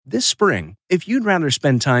This spring, if you'd rather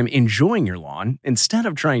spend time enjoying your lawn instead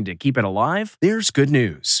of trying to keep it alive, there's good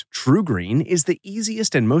news. TruGreen is the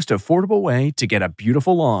easiest and most affordable way to get a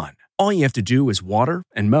beautiful lawn. All you have to do is water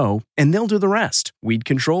and mow, and they'll do the rest. Weed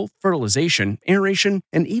control, fertilization, aeration,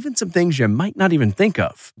 and even some things you might not even think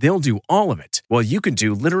of. They'll do all of it, while you can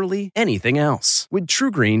do literally anything else. With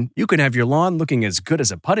TruGreen, you can have your lawn looking as good as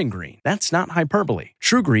a putting green. That's not hyperbole.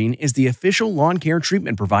 TruGreen is the official lawn care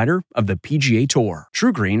treatment provider of the PGA Tour.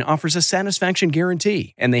 TruGreen offers a satisfaction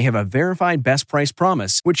guarantee, and they have a verified best price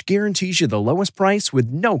promise, which guarantees you the lowest price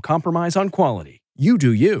with no compromise on quality. You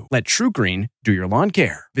do you. Let TruGreen do your lawn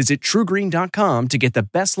care. Visit TruGreen.com to get the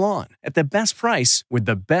best lawn at the best price with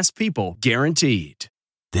the best people guaranteed.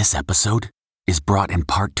 This episode is brought in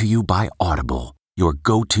part to you by Audible, your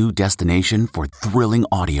go-to destination for thrilling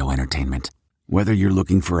audio entertainment. Whether you're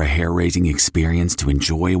looking for a hair-raising experience to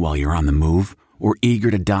enjoy while you're on the move or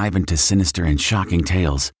eager to dive into sinister and shocking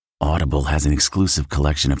tales, Audible has an exclusive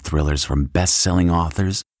collection of thrillers from best-selling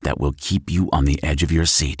authors that will keep you on the edge of your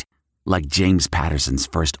seat. Like James Patterson's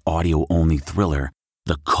first audio-only thriller,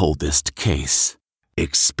 The Coldest Case.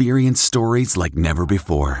 Experience stories like never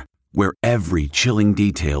before, where every chilling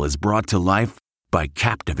detail is brought to life by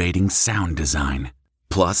captivating sound design.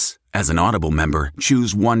 Plus, as an Audible member,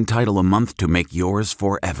 choose one title a month to make yours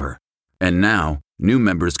forever. And now, new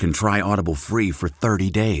members can try Audible free for 30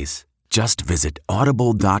 days. Just visit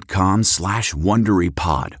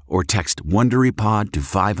audible.com/WonderyPod or text WonderyPod to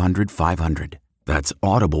 500-500. That's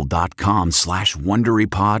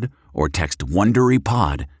audible.com/WonderyPod or text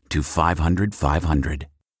WonderyPod to 500-500.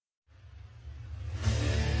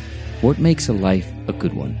 What makes a life a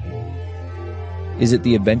good one? Is it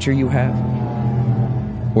the adventure you have?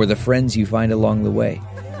 Or the friends you find along the way?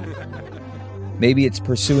 Maybe it's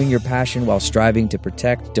pursuing your passion while striving to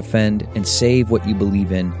protect, defend, and save what you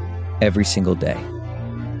believe in every single day.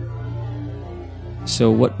 So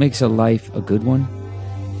what makes a life a good one?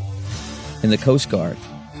 In the Coast Guard,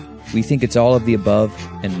 we think it's all of the above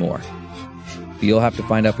and more. But you'll have to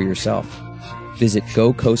find out for yourself. Visit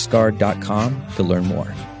gocoastguard.com to learn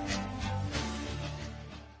more.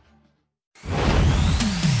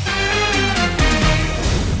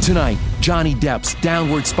 Tonight, Johnny Depp's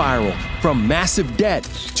downward spiral from massive debt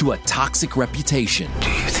to a toxic reputation. Do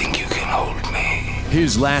you think you can hold me?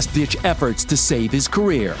 His last-ditch efforts to save his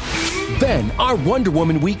career. Then, our Wonder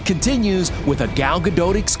Woman week continues with a Gal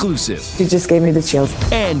Gadot exclusive. You just gave me the chills.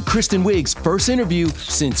 And Kristen Wiig's first interview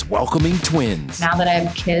since welcoming twins. Now that I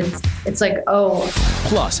have kids, it's like, oh.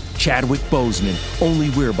 Plus, Chadwick Boseman, only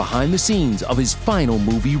we're behind the scenes of his final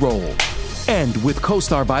movie role. And with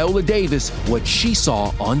co-star Viola Davis, what she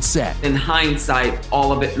saw on set. In hindsight,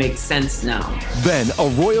 all of it makes sense now. Then a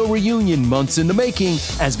royal reunion months in the making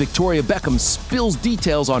as Victoria Beckham spills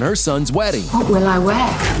details on her son's wedding. What will I wear?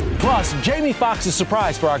 Plus, Jamie Foxx's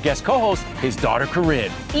surprise for our guest co-host, his daughter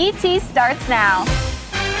Corinne. E.T. starts now.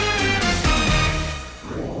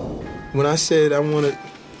 When I said I wanted...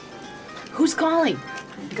 Who's calling?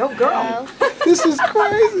 Go, girl. This is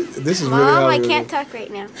crazy. This is really Mom, hard. I can't talk right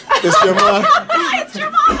now. It's your mom. It's your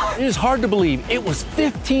mom. It is hard to believe it was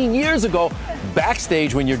 15 years ago,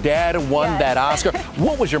 backstage when your dad won that Oscar.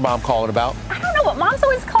 What was your mom calling about? I don't know, but moms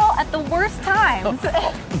always call at the worst times.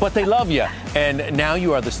 But they love you. And now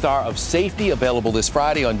you are the star of Safety, available this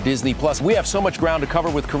Friday on Disney+. We have so much ground to cover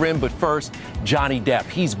with Corinne, but first, Johnny Depp.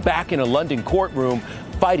 He's back in a London courtroom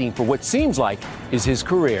fighting for what seems like is his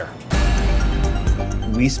career.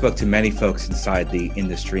 We spoke to many folks inside the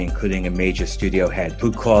industry, including a major studio head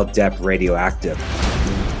who called Depp radioactive.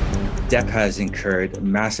 Depp has incurred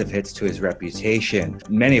massive hits to his reputation,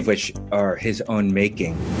 many of which are his own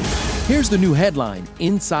making. Here's the new headline,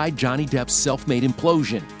 Inside Johnny Depp's Self-Made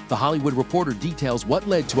Implosion. The Hollywood Reporter details what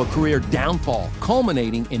led to a career downfall,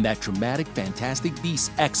 culminating in that dramatic Fantastic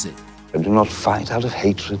Beasts exit. I do not fight out of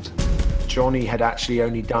hatred. Johnny had actually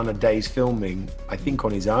only done a day's filming, I think,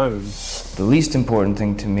 on his own. The least important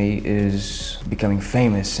thing to me is becoming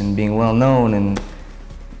famous and being well known and,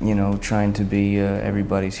 you know, trying to be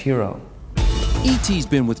everybody's hero. E.T.'s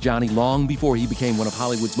been with Johnny long before he became one of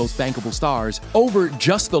Hollywood's most bankable stars. Over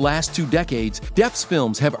just the last 2 decades, Depp's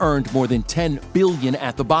films have earned more than $10 billion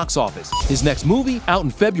at the box office. His next movie, out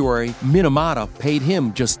in February, Minamata, paid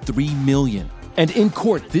him just $3 million. And in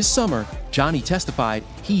court this summer, Johnny testified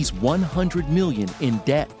he's $100 million in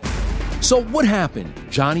debt. So what happened?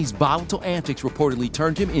 Johnny's volatile antics reportedly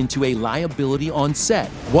turned him into a liability on set.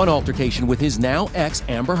 One altercation with his now ex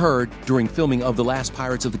Amber Heard during filming of The Last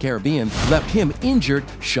Pirates of the Caribbean left him injured,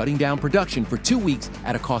 shutting down production for 2 weeks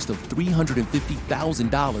at a cost of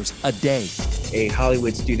 $350,000 a day. a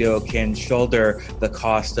Hollywood studio can shoulder the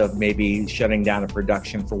cost of maybe shutting down a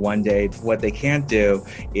production for one day. What they can't do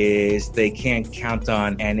is they can't count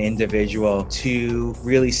on an individual to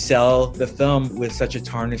really sell the film with such a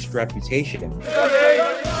tarnished reputation.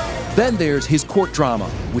 Then there's his court drama,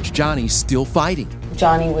 which Johnny's still fighting.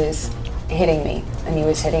 Johnny was hitting me, and he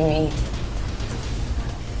was hitting me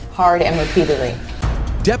hard and repeatedly.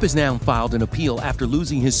 Depp has now filed an appeal after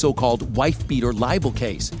losing his so-called wife-beater libel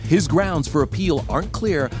case. His grounds for appeal aren't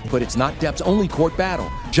clear, but it's not Depp's only court battle.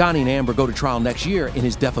 Johnny and Amber go to trial next year in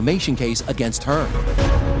his defamation case against her.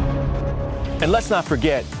 And let's not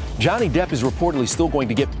forget, Johnny Depp is reportedly still going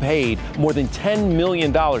to get paid more than $10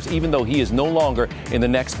 million, even though he is no longer in the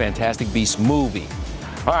next Fantastic Beasts movie.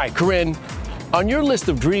 All right, Corinne, on your list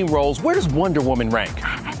of dream roles, where does Wonder Woman rank?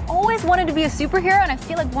 I've always wanted to be a superhero, and I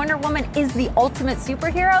feel like Wonder Woman is the ultimate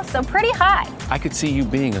superhero, so pretty high. I could see you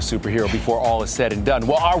being a superhero before all is said and done.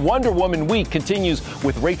 Well, our Wonder Woman week continues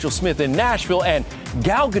with Rachel Smith in Nashville, and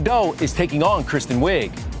Gal Gadot is taking on Kristen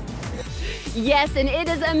Wiig. Yes, and it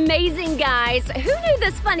is amazing, guys. Who knew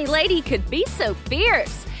this funny lady could be so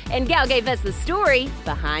fierce? And Gal gave us the story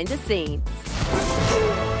behind the scenes.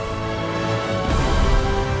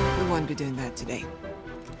 We won't be doing that today.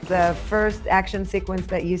 The first action sequence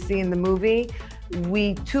that you see in the movie,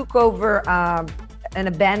 we took over an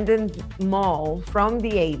abandoned mall from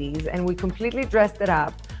the 80s and we completely dressed it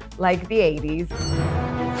up like the 80s.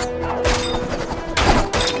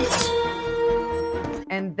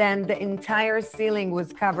 And then the entire ceiling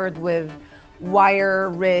was covered with wire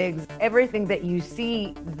rigs. Everything that you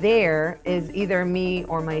see there is either me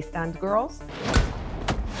or my stunt girls.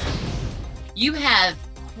 You have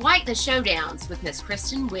quite the showdowns with Miss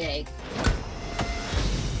Kristen Wiig.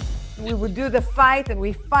 We would do the fight and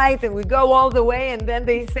we go all the way and then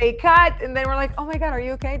they say cut and then we're like, oh my God, are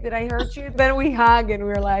you okay? Did I hurt you? Then we hug and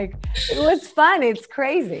we're like, it was fun. It's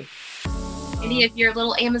crazy. Any of your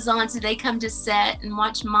little Amazons, did they come to set and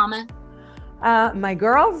watch Mama? My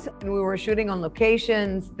girls, and we were shooting on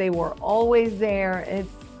locations. They were always there.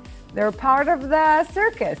 They're part of the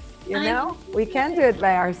circus, you know? We can't do it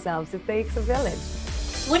by ourselves. It takes a village.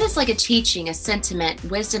 What is like a teaching, a sentiment,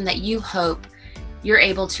 wisdom that you hope you're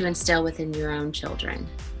able to instill within your own children?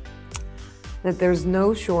 That there's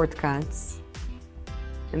no shortcuts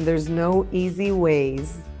and there's no easy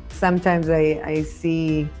ways. Sometimes I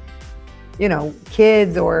see, you know,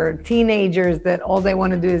 kids or teenagers that all they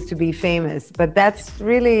want to do is to be famous, but that's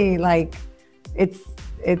really like, it's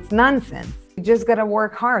nonsense. You just got to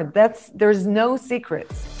work hard. There's no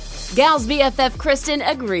secrets. Gal's BFF Kristen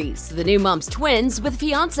agrees. The new mom's twins with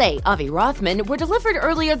fiance Avi Rothman were delivered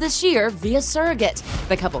earlier this year via surrogate.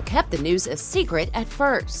 The couple kept the news a secret at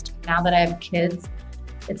first. Now that I have kids,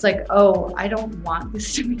 it's like, oh, I don't want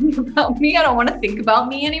this to be about me. I don't want to think about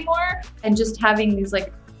me anymore. And just having these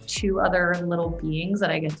like 2 other little beings that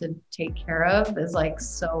I get to take care of is like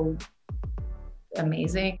so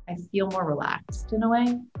amazing. I feel more relaxed in a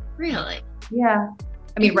way. Really? Yeah.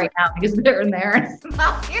 I mean, right now, because they're in there.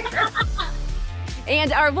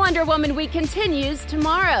 And our Wonder Woman week continues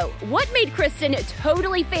tomorrow. What made Kristen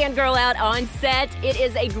totally fangirl out on set? It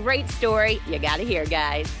is a great story. You gotta hear,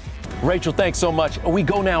 guys. Rachel, thanks so much. We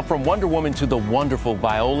go now from Wonder Woman to the wonderful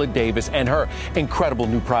Viola Davis and her incredible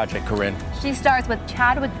new project, Corinne. She stars with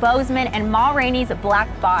Chadwick Boseman and Ma Rainey's Black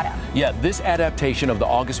Bottom. Yeah, this adaptation of the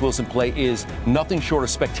August Wilson play is nothing short of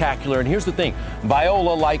spectacular. And here's the thing,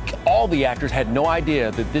 Viola, like all the actors, had no idea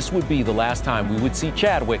that this would be the last time we would see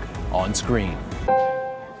Chadwick on screen.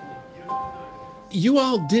 You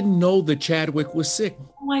all didn't know that Chadwick was sick.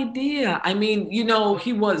 No idea. I mean, you know,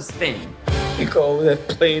 he was thin. You call that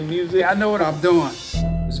playing music? I know what I'm doing.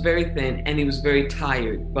 He was very thin and he was very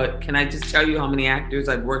tired. But can I just tell you how many actors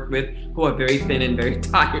I've worked with who are very thin and very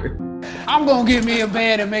tired? I'm gonna get me a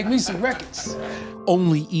band and make me some records.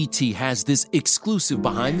 Only E.T. has this exclusive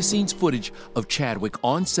behind-the-scenes footage of Chadwick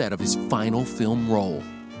on set of his final film role.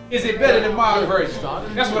 Is it better than my version?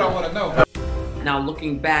 That's what I want to know. Now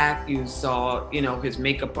looking back, you saw, you know, his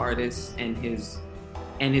makeup artist and his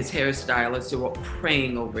hairstylist who were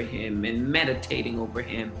praying over him and meditating over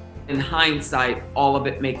him. In hindsight, all of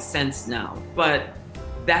it makes sense now, but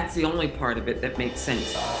that's the only part of it that makes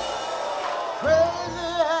sense.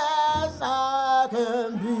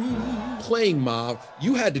 Playing Mauve,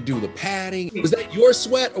 you had to do the padding. Was that your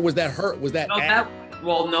sweat or was that her? Was that?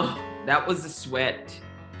 No, that was the sweat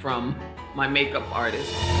from my makeup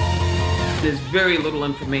artist. There's very little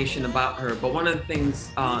information about her, but one of the things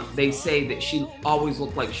they say that she always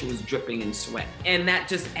looked like she was dripping in sweat. And that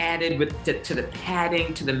just added to the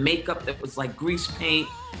padding, to the makeup that was like grease paint,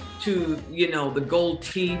 to, the gold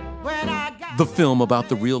teeth. The film about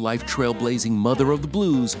the real-life trailblazing mother of the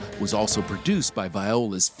blues was also produced by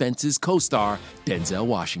Viola's Fences co-star, Denzel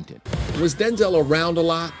Washington. Was Denzel around a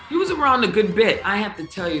lot? He was around a good bit. I have to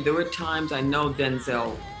tell you, there were times I know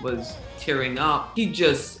Denzel was tearing up. He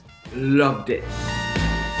just loved it.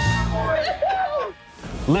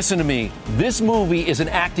 Listen to me. This movie is an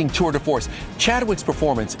acting tour de force. Chadwick's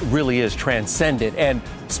performance really is transcendent. And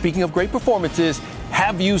speaking of great performances,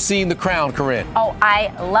 have you seen The Crown, Corinne? Oh,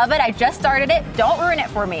 I love it. I just started it. Don't ruin it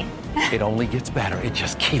for me. It only gets better. It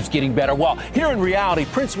just keeps getting better. Well, here in reality,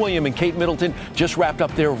 Prince William and Kate Middleton just wrapped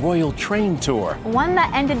up their royal train tour. One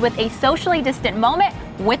that ended with a socially distant moment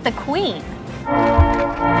with the Queen.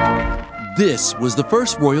 This was the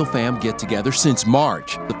first royal fam get-together since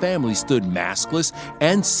March. The family stood maskless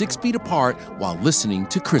and 6 feet apart while listening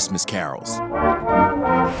to Christmas carols.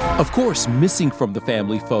 Of course, missing from the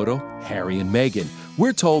family photo, Harry and Meghan.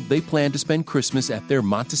 We're told they plan to spend Christmas at their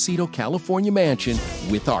Montecito, California mansion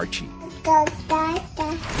with Archie.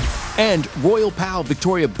 And royal pal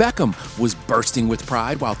Victoria Beckham was bursting with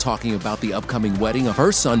pride while talking about the upcoming wedding of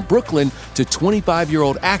her son Brooklyn to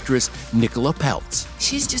 25-year-old actress Nicola Peltz.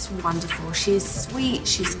 She's just wonderful. She's sweet,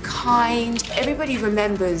 she's kind. Everybody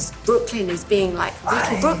remembers Brooklyn as being like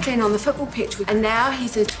little Brooklyn on the football pitch. And now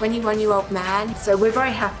he's a 21-year-old man. So we're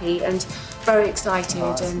very happy and very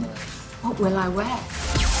excited. And what will I wear?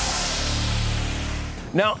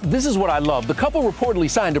 Now, this is what I love. The couple reportedly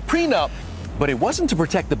signed a prenup, but it wasn't to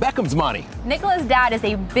protect the Beckham's money. Nicola's dad is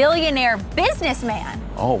a billionaire businessman.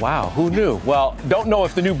 Oh, wow. Who knew? Well, don't know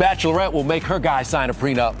if the new bachelorette will make her guy sign a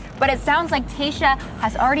prenup. But it sounds like Tayshia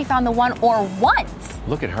has already found the one or once.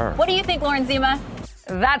 Look at her. What do you think, Lauren Zima?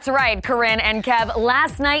 That's right, Corinne and Kev.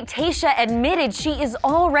 Last night, Tayshia admitted she is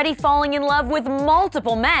already falling in love with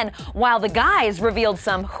multiple men, while the guys revealed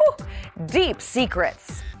some deep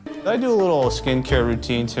secrets. I do a little skincare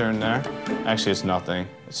routines here and there. Actually, it's nothing.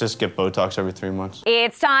 It's just get Botox every 3 months.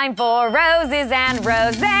 It's time for Roses and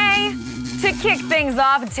Rosé. To kick things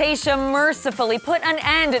off, Tayshia mercifully put an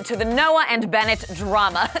end to the Noah and Bennett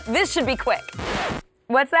drama. This should be quick.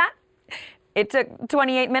 What's that? It took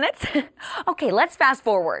 28 minutes? Okay, let's fast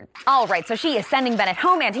forward. All right, so she is sending Bennett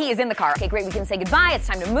home and he is in the car. Okay, great, we can say goodbye. It's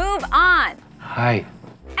time to move on. Hi.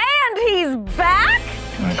 And he's back?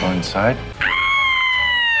 You want to go inside?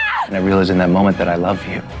 And I realized in that moment that I love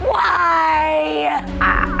you. Why?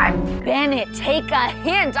 Bennett, take a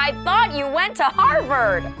hint. I thought you went to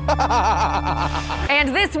Harvard.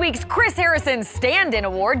 And this week's Chris Harrison Stand-In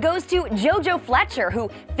Award goes to JoJo Fletcher, who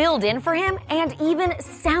filled in for him and even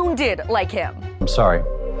sounded like him. I'm sorry.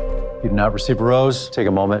 You did not receive a rose. Take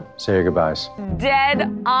a moment, say your goodbyes. Dead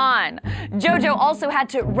on. JoJo also had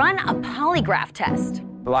to run a polygraph test.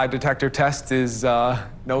 The lie detector test is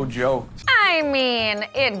no joke. I mean,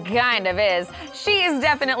 it kind of is. She is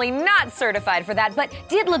definitely not certified for that, but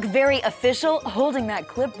did look very official holding that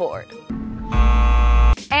clipboard.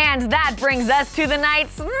 And that brings us to the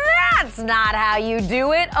night's That's Not How You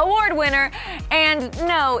Do It award winner. And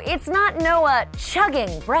no, it's not Noah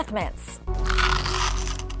chugging breath mints.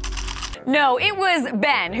 No, it was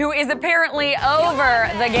Ben, who is apparently over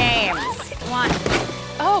the games.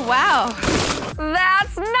 Oh, wow.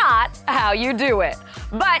 That's not how you do it.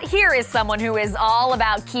 But here is someone who is all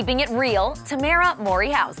about keeping it real, Tamara Mori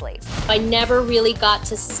Housley. I never really got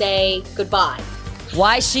to say goodbye.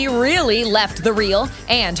 Why she really left the reel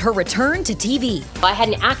and her return to TV. I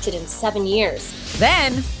hadn't acted in 7 years.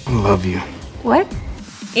 Then, I love you. What?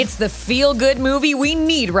 It's the feel-good movie we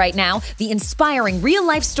need right now, the inspiring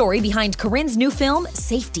real-life story behind Corinne's new film,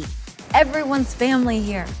 Safety. Everyone's family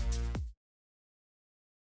here.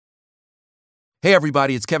 Hey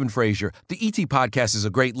everybody, it's Kevin Frazier. The ET Podcast is a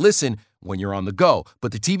great listen when you're on the go,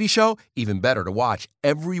 but the TV show, even better to watch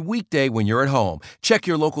every weekday when you're at home. Check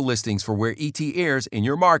your local listings for where ET airs in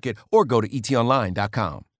your market or go to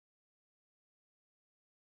etonline.com.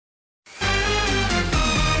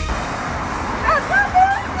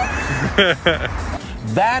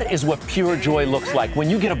 That is what pure joy looks like when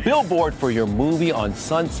you get a billboard for your movie on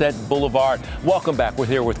Sunset Boulevard. Welcome back. We're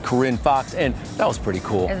here with Corinne Fox, and that was pretty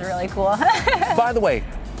cool. It was really cool. By the way,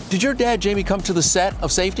 did your dad, Jamie, come to the set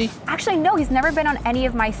of Safety? Actually, no, he's never been on any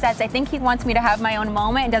of my sets. I think he wants me to have my own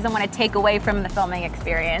moment and doesn't want to take away from the filming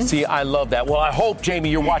experience. See, I love that. Well, I hope, Jamie,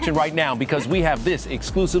 you're watching right now because we have this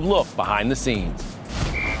exclusive look behind the scenes.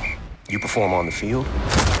 You perform on the field,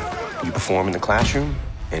 you perform in the classroom,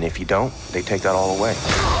 and if you don't, they take that all away.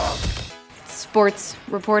 Sports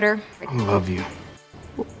reporter. I love you.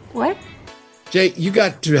 What? Jay, you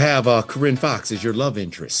got to have Corinne Fox as your love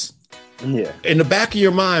interest. Yeah. In the back of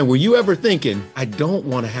your mind, were you ever thinking, I don't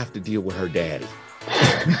want to have to deal with her daddy?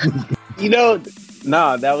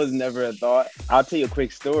 No, that was never a thought. I'll tell you a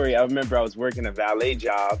quick story. I remember I was working a valet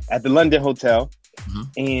job at the London Hotel.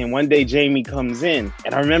 And one day Jamie comes in,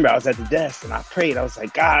 and I remember I was at the desk and I prayed. I was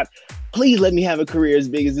like, God, please let me have a career as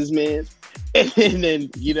big as this man's. And then,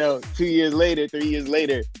 3 years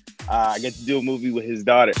later, I get to do a movie with his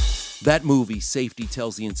daughter. That movie, Safety,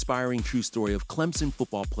 tells the inspiring true story of Clemson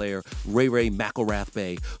football player Ray McElrath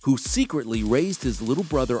Bey, who secretly raised his little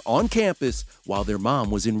brother on campus while their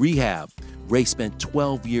mom was in rehab. Ray spent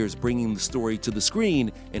 12 years bringing the story to the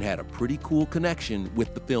screen and had a pretty cool connection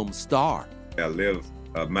with the film's star. I lived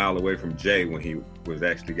a mile away from Jay when he was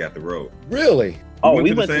actually got the role. Really?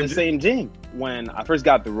 We went to the same gym. When I first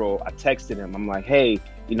got the role, I texted him. I'm like, hey,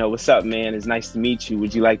 what's up, man? It's nice to meet you.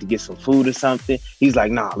 Would you like to get some food or something? He's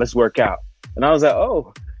like, nah, let's work out. And I was like,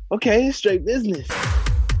 oh, okay, it's straight business.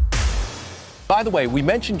 By the way, we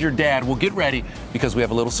mentioned your dad. We'll get ready because we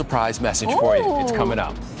have a little surprise message for you. It's coming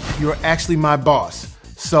up. You're actually my boss,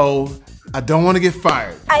 so I don't want to get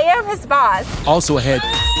fired. I am his boss. Also ahead,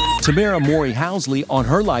 Tamara Mori Housley on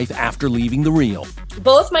her life after leaving The Real.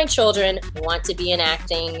 Both my children want to be in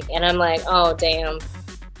acting, and I'm like, oh, damn.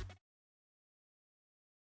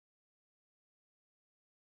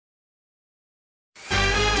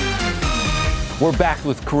 We're back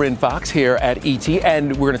with Corinne Fox here at ET,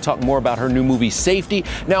 and we're going to talk more about her new movie, Safety.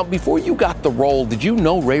 Now, before you got the role, did you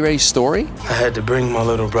know Ray Ray's story? I had to bring my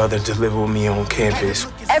little brother to live with me on campus.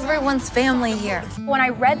 Everyone's family here. When I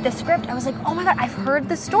read the script, I was like, oh my God, I've heard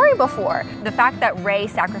this story before. The fact that Ray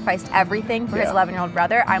sacrificed everything for his 11-year-old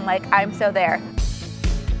brother, I'm like, I'm so there.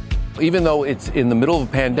 Even though it's in the middle of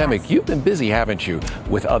a pandemic, you've been busy, haven't you,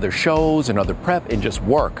 with other shows and other prep and just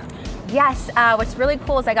work. Yes, what's really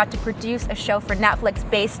cool is I got to produce a show for Netflix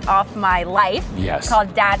based off my life. Yes.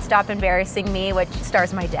 Called Dad Stop Embarrassing Me, which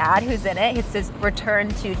stars my dad who's in it. It's his return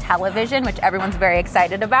to television, which everyone's very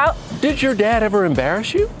excited about. Did your dad ever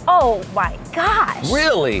embarrass you? Oh my gosh.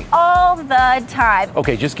 Really? All the time.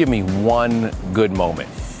 Okay, just give me one good moment.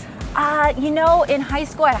 In high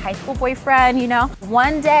school, I had a high school boyfriend,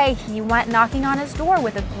 One day he went knocking on his door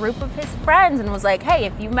with a group of his friends and was like, hey,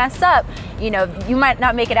 if you mess up, you might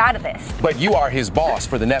not make it out of this. But you are his boss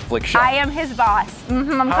for the Netflix show. I am his boss.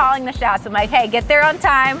 I'm calling the shots. I'm like, hey, get there on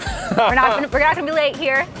time. We're not gonna be late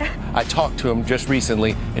here. I talked to him just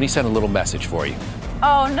recently and he sent a little message for you.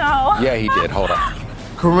 Oh no. Yeah, he did. Hold on.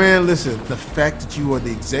 Corinne, listen, the fact that you are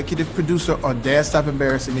the executive producer on Dad Stop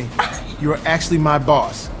Embarrassing Me, you are actually my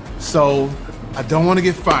boss. So I don't want to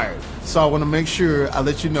get fired. So I want to make sure I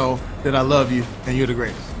let you know that I love you and you're the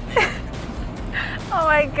greatest. Oh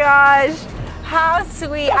my gosh. How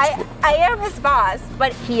sweet. I am his boss,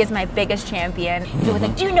 but he is my biggest champion. He was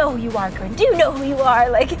like, do you know who you are, Corinne? Do you know who you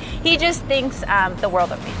are? Like, he just thinks the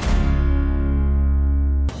world of me.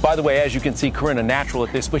 By the way, as you can see, Corinne a natural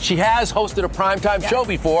at this, but she has hosted a primetime show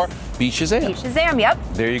before, Beat Shazam. Beat Shazam, yep.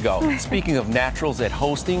 There you go. Speaking of naturals at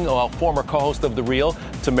hosting, former co-host of The Real,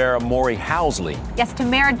 Tamara Mori Housley. Yes,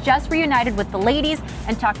 Tamara just reunited with the ladies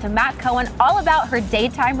and talked to Matt Cohen all about her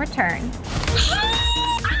daytime return.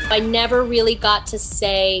 I never really got to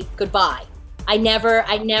say goodbye. I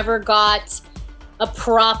never got a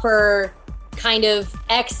proper kind of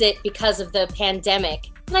exit because of the pandemic.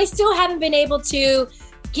 And I still haven't been able to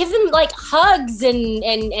give them like hugs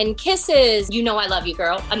and kisses. You know I love you,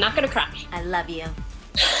 girl. I'm not gonna cry. I love you.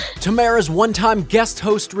 Tamara's one-time guest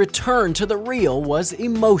host return to The Real was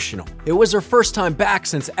emotional. It was her first time back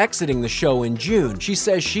since exiting the show in June. She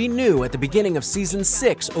says she knew at the beginning of season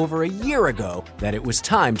 6 over a year ago that it was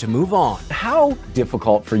time to move on. How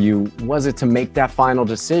difficult for you was it to make that final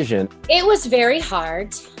decision? It was very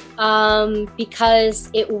hard because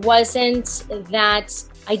it wasn't that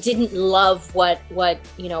I didn't love what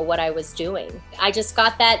I was doing. I just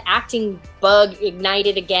got that acting bug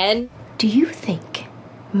ignited again. Do you think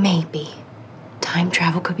maybe time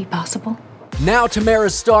travel could be possible? Now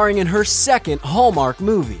Tamara's starring in her second Hallmark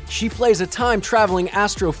movie. She plays a time-traveling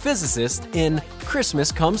astrophysicist in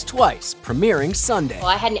Christmas Comes Twice, premiering Sunday. Well,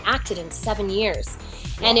 I hadn't acted in 7 years,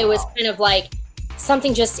 and it was kind of like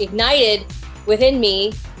something just ignited within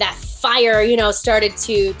me. That fire, started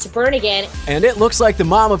to burn again. And it looks like the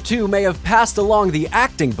mom of two may have passed along the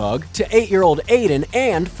acting bug to 8-year-old Aiden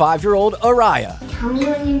and 5-year-old Araya. Tell me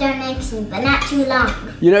when you're done mixing, but not too long.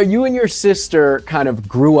 You and your sister kind of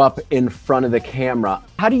grew up in front of the camera.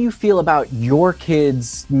 How do you feel about your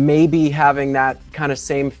kids maybe having that kind of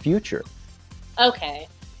same future? Okay.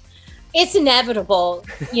 It's inevitable,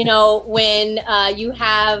 when you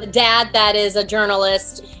have a dad that is a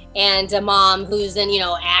journalist and a mom who's an,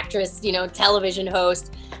 actress, television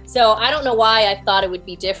host. So I don't know why I thought it would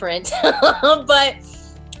be different, but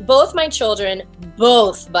both my children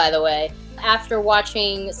both, by the way. After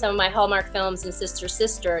watching some of my Hallmark films and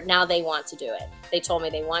Sister, now they want to do it. They told me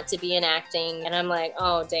they want to be in acting, and I'm like,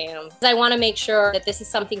 oh, damn. I want to make sure that this is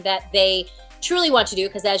something that they truly want to do,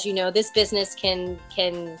 because as you know, this business can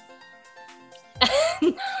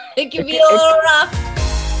it can be a little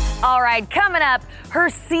rough. All right, coming up, her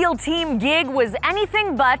SEAL team gig was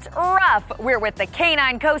anything but rough. We're with the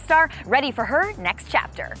K9 co-star, ready for her next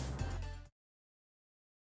chapter.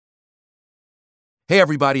 Hey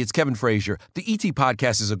everybody, it's Kevin Frazier. The ET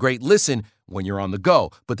Podcast is a great listen when you're on the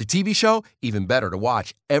go, but the TV show, even better to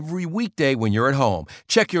watch every weekday when you're at home.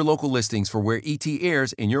 Check your local listings for where ET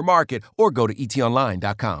airs in your market or go to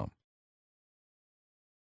etonline.com.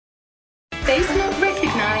 Facebook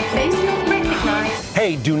recognize. Facebook recognize.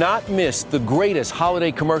 Hey, do not miss the greatest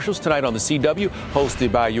holiday commercials tonight on the CW,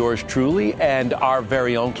 hosted by yours truly and our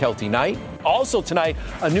very own Kelty Knight. Also tonight,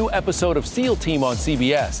 a new episode of SEAL Team on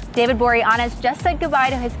CBS. David Boreanaz just said goodbye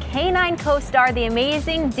to his K9 co-star, the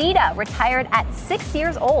amazing Dita, retired at 6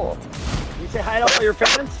 years old. You say hi to all your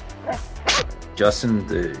fans? Justin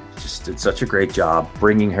just did such a great job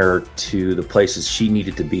bringing her to the places she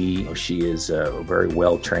needed to be. She is a very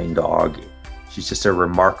well-trained dog. She's just a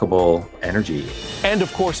remarkable energy. And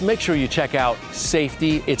of course, make sure you check out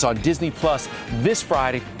Safety. It's on Disney Plus this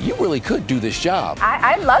Friday. You really could do this job.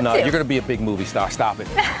 I'd love to. No, you're going to be a big movie star. Stop it.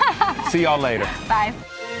 See y'all later. Bye.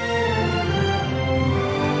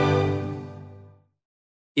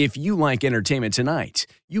 If you like Entertainment Tonight,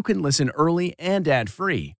 you can listen early and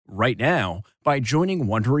ad-free right now by joining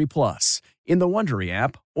Wondery Plus in the Wondery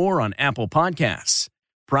app or on Apple Podcasts.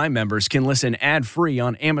 Prime members can listen ad-free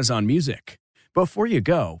on Amazon Music. Before you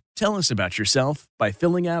go, tell us about yourself by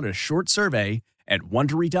filling out a short survey at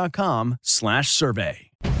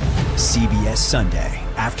Wondery.com/survey. CBS Sunday,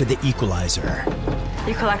 after The Equalizer.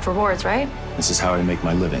 You collect rewards, right? This is how I make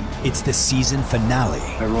my living. It's the season finale.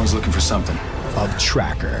 Everyone's looking for something. Of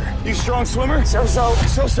Tracker. You strong swimmer? So-so.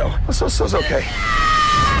 So-so's okay.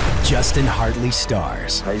 Justin Hartley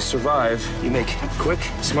stars. How you survive, you make quick,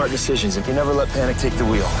 smart decisions, and you never let panic take the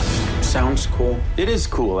wheel. Sounds cool. It is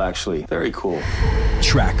cool, actually. Very cool.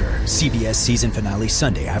 Tracker, CBS season finale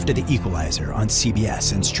Sunday after The Equalizer on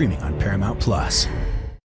CBS and streaming on Paramount Plus.